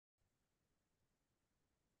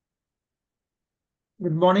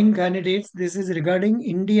Good morning, candidates. This is regarding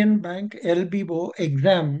Indian Bank LBO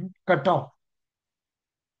exam cutoff.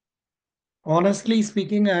 Honestly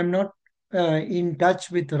speaking, I am not in touch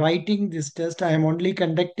with writing this test. I am only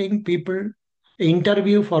conducting people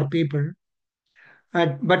interview for people.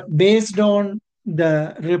 But based on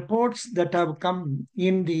the reports that have come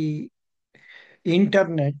in the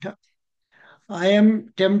internet, I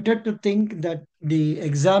am tempted to think that the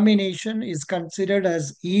examination is considered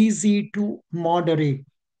as easy to moderate.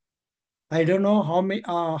 I don't know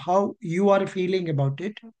how you are feeling about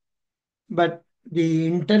it. But the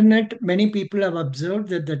internet, many people have observed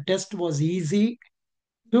that the test was easy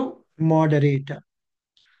to moderate.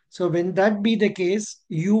 So when that be the case,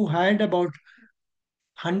 you had about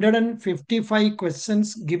 155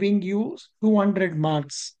 questions giving you 200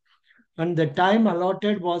 marks, and the time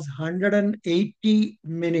allotted was 180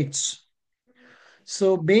 minutes.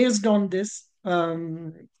 So based on this,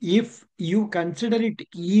 if you consider it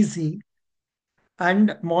easy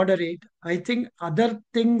and moderate, I think other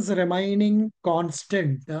things remaining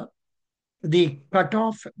constant, the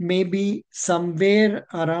cutoff may be somewhere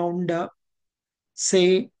around,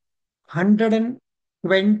 say,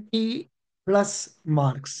 120 plus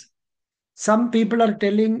marks. Some people are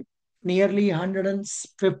telling nearly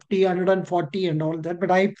 150, 140 and all that, but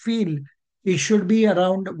I feel it should be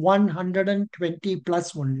around 120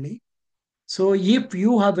 plus only. So if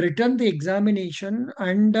you have written the examination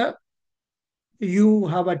and you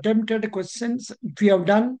have attempted questions, if you have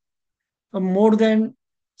done more than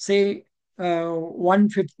say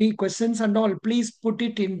 150 questions and all, please put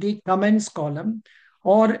it in the comments column.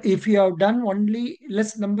 Or if you have done only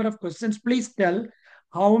less number of questions, please tell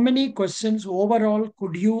how many questions overall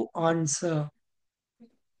could you answer.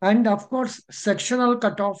 And of course, sectional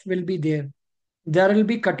cutoff will be there. There will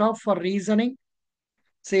be cutoff for reasoning.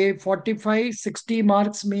 Say 45, 60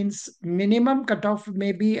 marks means minimum cutoff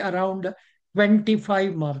may be around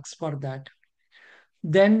 25 marks for that.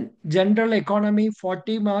 Then general economy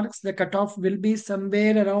 40 marks, the cutoff will be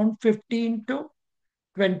somewhere around 15 to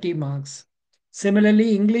 20 marks.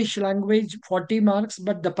 Similarly, English language 40 marks,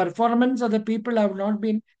 but the performance of the people have not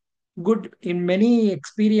been good in many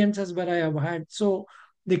experiences where I have had. So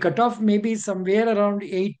the cutoff may be somewhere around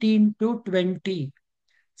 18 to 20.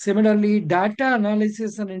 Similarly, data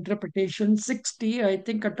analysis and interpretation 60, I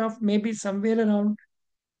think cutoff may be somewhere around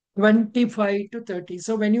 25 to 30.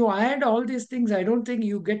 So when you add all these things, I don't think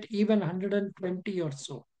you get even 120 or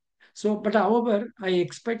so. So, but however, I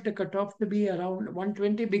expect the cutoff to be around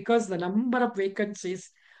 120 because the number of vacancies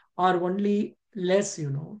are only less,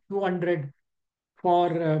 200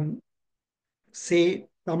 for, say,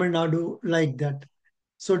 Tamil Nadu, like that.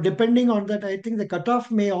 So, depending on that, I think the cutoff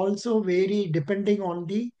may also vary depending on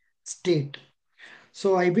the state.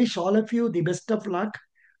 So I wish all of you the best of luck.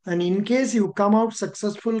 And in case you come out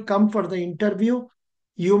successful, come for the interview.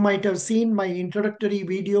 You might have seen my introductory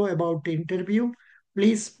video about the interview.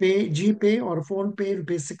 Please pay Gpay or phone pay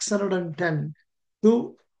rupees 610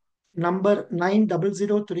 to number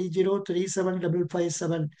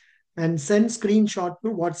 9003037557 and send screenshot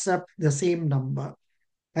to WhatsApp the same number.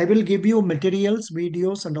 I will give you materials,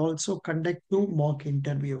 videos, and also conduct two mock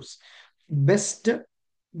interviews. Best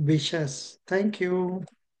wishes. Thank you.